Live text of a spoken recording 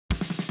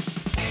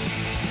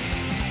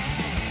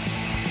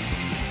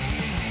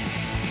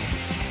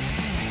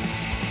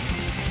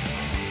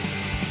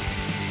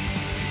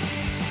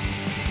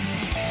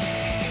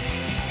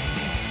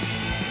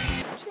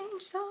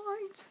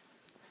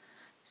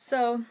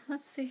So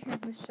let's see here.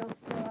 This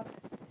shelf's still up.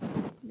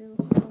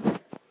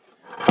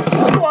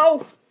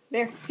 Whoa!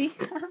 There, see?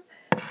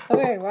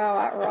 Okay,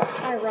 wow,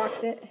 I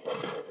rocked it.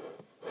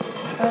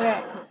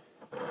 Okay.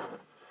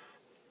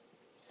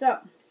 So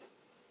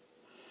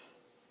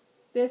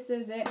this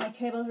is it. My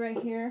table's right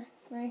here.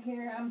 Right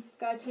here. I'm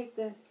gotta take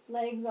the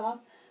legs off.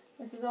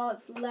 This is all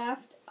that's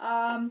left.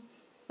 My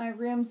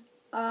room's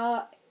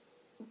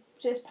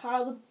just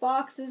piled with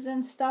boxes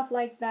and stuff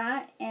like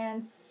that.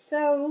 And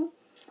so,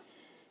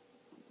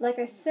 like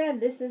I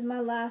said, this is my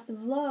last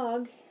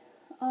vlog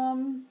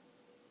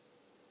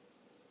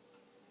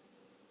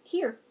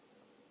here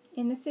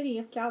in the city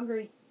of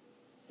Calgary.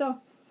 So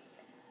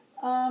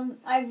I'm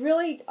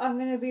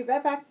gonna be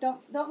right back.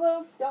 Don't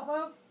move, don't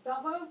move,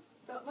 don't move,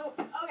 don't move.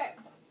 Okay.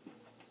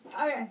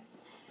 Okay.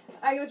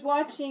 I was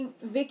watching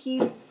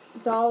Vicky's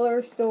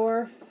dollar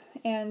store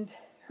and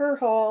her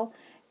haul,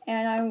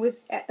 and I was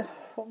at,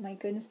 oh my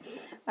goodness,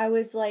 I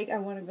was like, I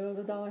want to go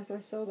to the dollar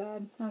store so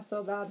bad. Oh,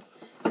 so bad.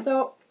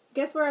 So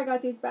guess where I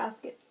got these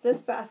baskets?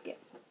 This basket.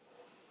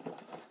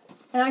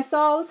 And I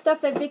saw all the stuff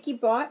that Vicky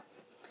bought,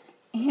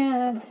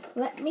 and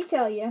let me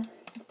tell you,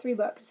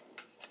 $3.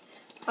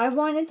 I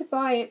wanted to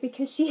buy it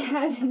because she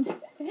had it,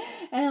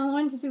 and I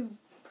wanted to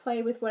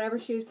play with whatever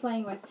she was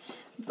playing with.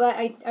 But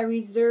I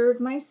reserved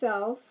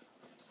myself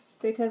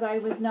because I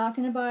was not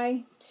going to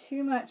buy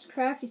too much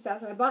crafty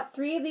stuff. So I bought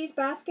 3 of these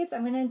baskets.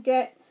 I'm going to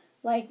get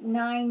like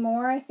 9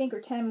 more, I think, or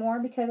 10 more,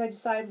 because I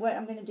decided what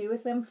I'm going to do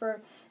with them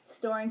for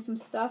storing some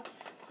stuff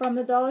from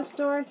the dollar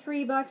store.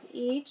 $3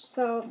 each,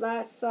 so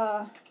that's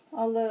a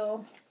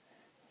little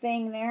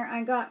thing there.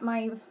 I got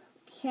my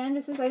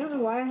canvases. I don't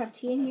know why I have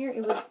tea in here.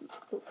 It was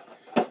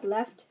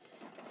left.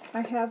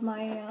 I have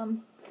my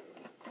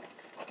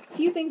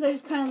few things I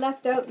just kind of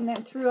left out and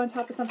then threw on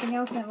top of something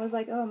else, and it was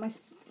like, oh, my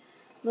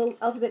little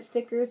alphabet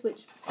stickers,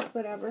 which,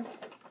 whatever.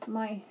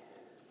 My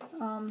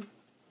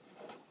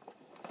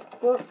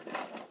book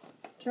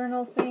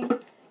journal thing,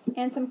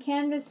 and some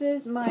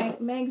canvases, my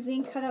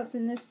magazine cutouts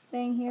in this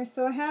thing here.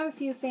 So I have a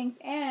few things,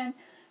 and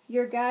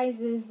your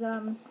guys'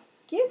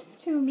 gifts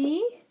to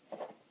me.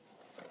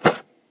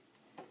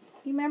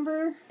 You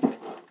remember?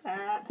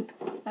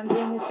 I'm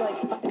doing this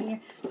like in here.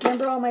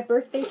 Remember all my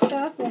birthday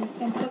stuff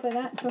and stuff like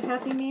that? So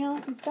Happy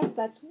Meals and stuff.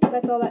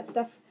 That's all that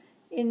stuff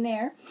in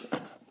there.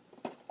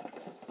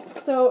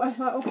 So I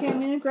thought, okay, I'm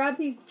going to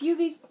grab a few of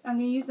these. I'm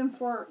going to use them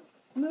for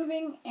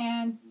moving,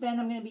 and then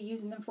I'm going to be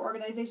using them for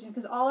organization,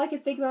 because all I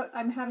could think about,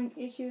 I'm having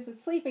issues with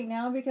sleeping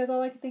now, because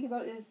all I can think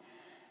about is,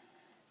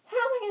 how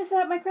am I going to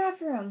set up my craft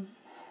room?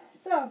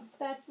 So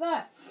that's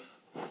that.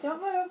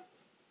 Don't move.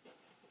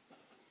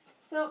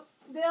 So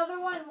the other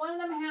one of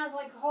them has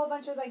like a whole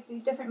bunch of like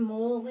these different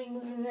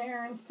moldings in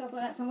there and stuff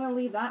like that, so I'm going to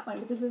leave that one.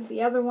 But this is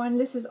the other one.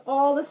 This is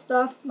all the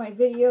stuff, my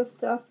video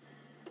stuff.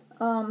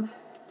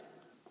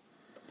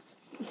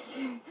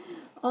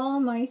 All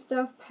my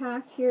stuff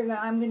packed here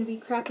that I'm going to be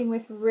crafting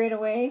with right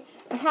away.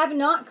 I have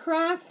not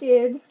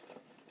crafted.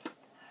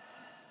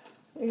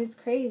 It is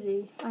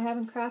crazy. I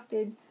haven't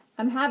crafted.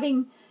 I'm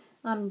having,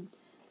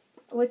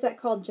 what's that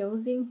called?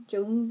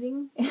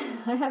 Jonesing?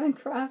 I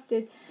haven't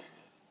crafted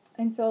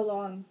in so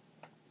long.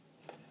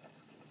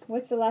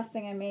 What's the last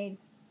thing I made?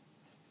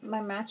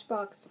 My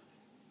matchbox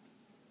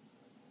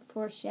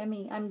for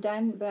Shemmy. I'm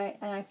done, but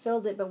I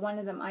filled it, but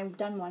I've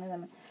done one of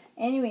them.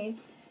 Anyways,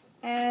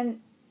 and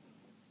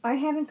I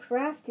haven't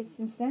crafted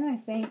since then, I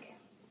think,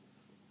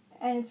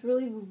 and it's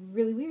really,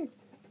 really weird.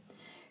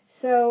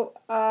 So,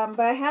 but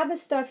I have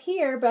this stuff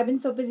here, but I've been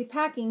so busy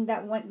packing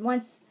that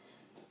once,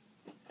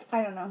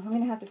 I don't know, I'm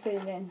going to have to fit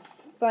it in.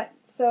 But,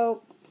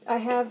 so, I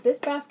have this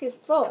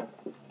basket full.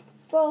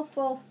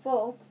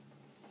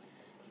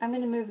 I'm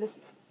going to move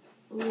this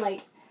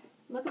light.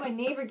 Look at my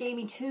neighbor gave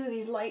me 2 of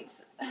these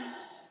lights.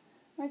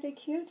 Aren't they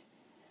cute?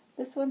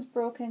 This one's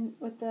broken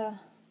with the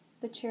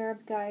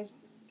cherub guy's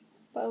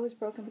bow is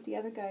broken, but the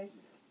other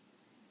guy's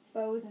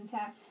bow is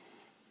intact.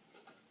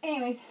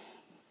 Anyways,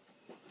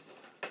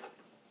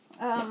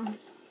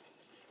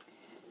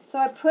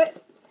 so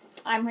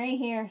I'm right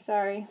here,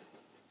 sorry.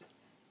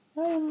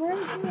 I'm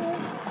right here.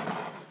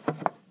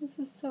 This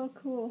is so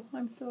cool.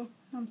 I'm so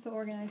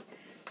organized.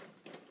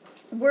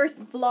 Worst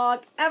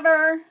vlog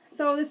ever.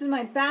 So this is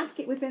my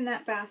basket within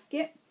that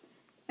basket,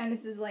 and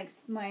this is like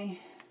my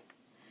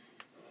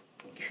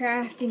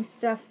crafting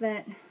stuff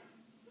that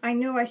I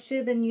know I should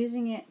have been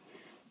using it,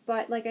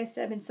 but like I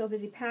said, I've been so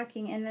busy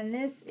packing. And then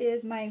this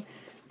is my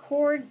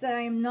cords that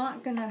I am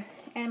not gonna,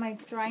 and my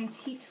drying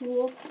heat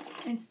tool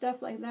and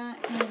stuff like that,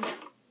 and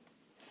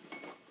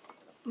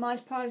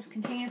Mod Podge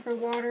container for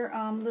water,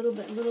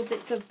 little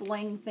bits of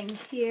bling things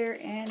here,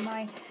 and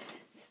my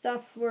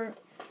stuff for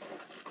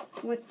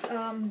with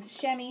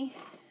Shemmy,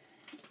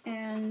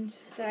 and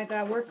that I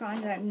gotta work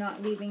on, that I'm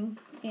not leaving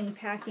in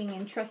packing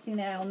and trusting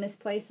that I'll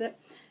misplace it.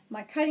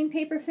 My cutting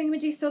paper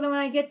thingamajig, so that when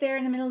I get there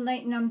in the middle of the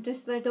night and I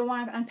don't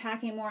want to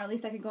unpack anymore, at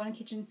least I could go in the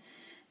kitchen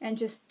and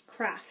just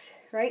craft,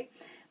 right?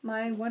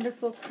 My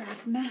wonderful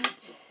craft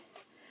mat,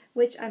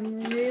 which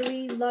I'm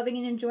really loving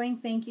and enjoying.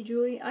 Thank you,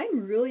 Julie.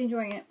 I'm really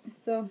enjoying it.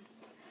 So,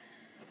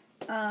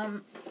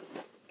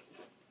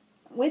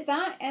 with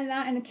that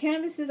and the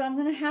canvases, I'm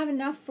going to have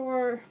enough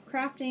for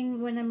crafting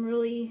when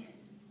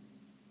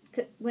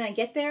I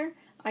get there.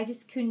 I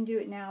just couldn't do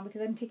it now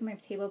because I'm taking my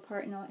table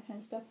apart and all that kind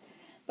of stuff.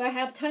 But I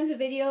have tons of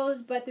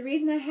videos, but the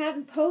reason I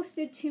haven't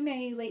posted too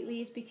many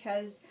lately is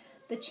because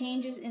the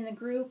changes in the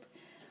group,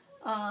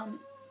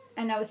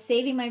 and I was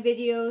saving my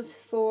videos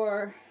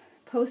for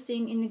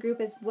posting in the group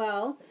as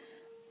well,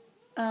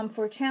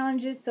 for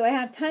challenges. So I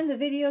have tons of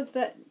videos,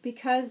 but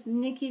because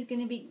Nikki's going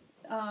to be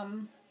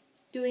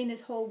doing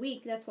this whole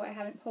week, that's why I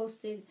haven't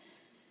posted.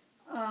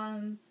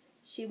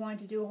 She wanted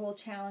to do a whole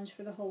challenge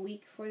for the whole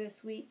week for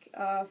this week,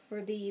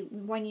 for the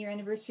 1-year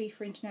anniversary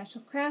for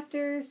International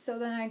Crafters. So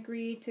then I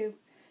agreed to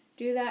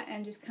do that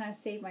and just kind of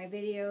save my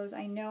videos.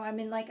 I know, I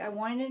mean, like, I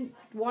wanted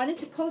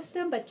to post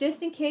them, but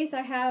just in case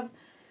I have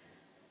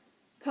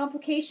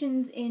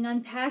complications in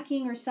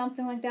unpacking or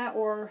something like that,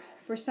 or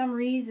for some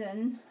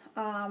reason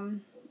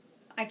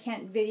I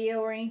can't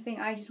video or anything,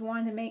 I just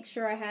wanted to make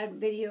sure I had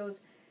videos,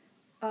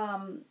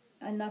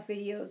 enough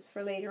videos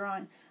for later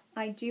on.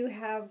 I do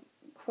have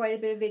quite a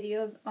bit of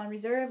videos on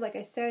reserve, like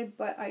I said,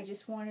 but I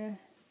just want to,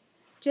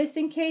 just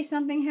in case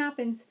something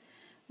happens,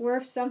 or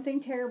if something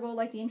terrible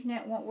like the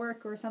internet won't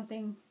work or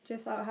something,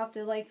 just I'll have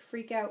to like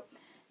freak out.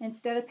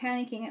 Instead of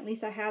panicking, at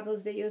least I have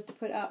those videos to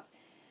put up.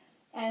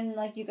 And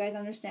like, you guys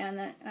understand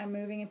that I'm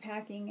moving and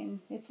packing, and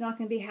it's not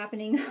going to be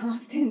happening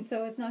often,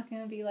 so it's not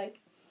going to be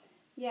like,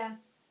 yeah.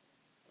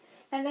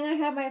 And then I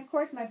have of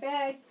course my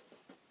bag.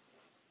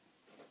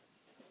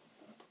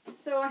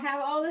 So I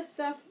have all this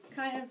stuff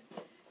kind of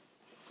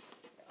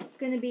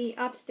going to be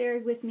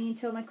upstairs with me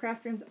until my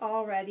craft room's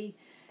all ready.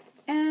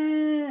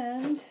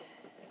 And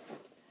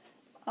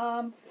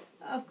of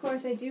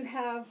course I do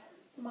have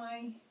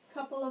my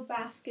couple of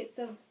baskets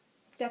of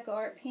Deco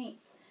Art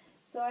paints.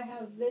 So I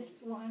have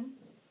this one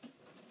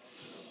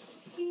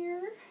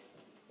here.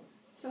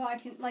 So I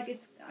can, like,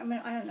 I don't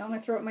know, I'm going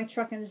to throw it in my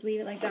truck and just leave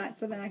it like that,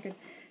 so then I could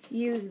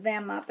use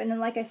them up. And then,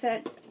 like I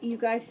said, you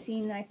guys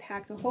seen that I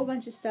packed a whole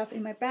bunch of stuff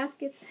in my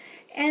baskets.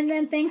 And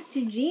then thanks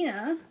to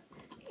Gina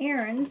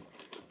Aarons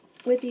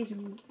with these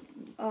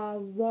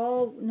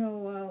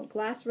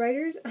glass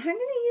writers, I'm going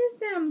to use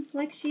them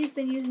like she's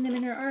been using them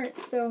in her art.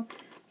 So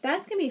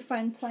that's going to be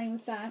fun playing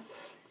with that.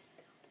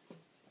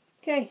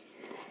 Okay,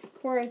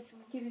 Cora's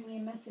giving me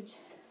a message.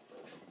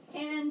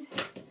 And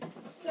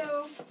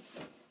so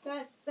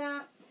that's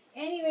that.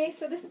 Anyway,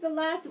 so this is the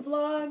last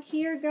vlog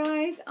here,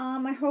 guys.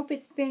 I hope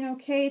it's been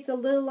okay. It's a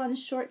little on the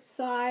short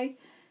side.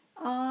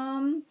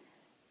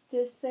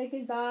 Just say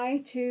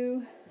goodbye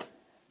to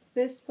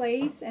this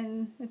place,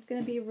 and it's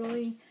going to be a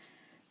really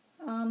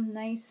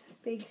nice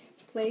big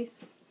place.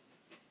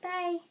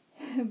 Bye.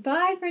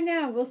 Bye for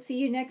now. We'll see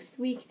you next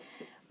week.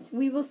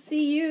 We will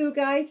see you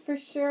guys for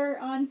sure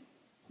on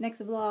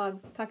next vlog.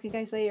 Talk to you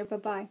guys later.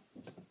 Bye-bye.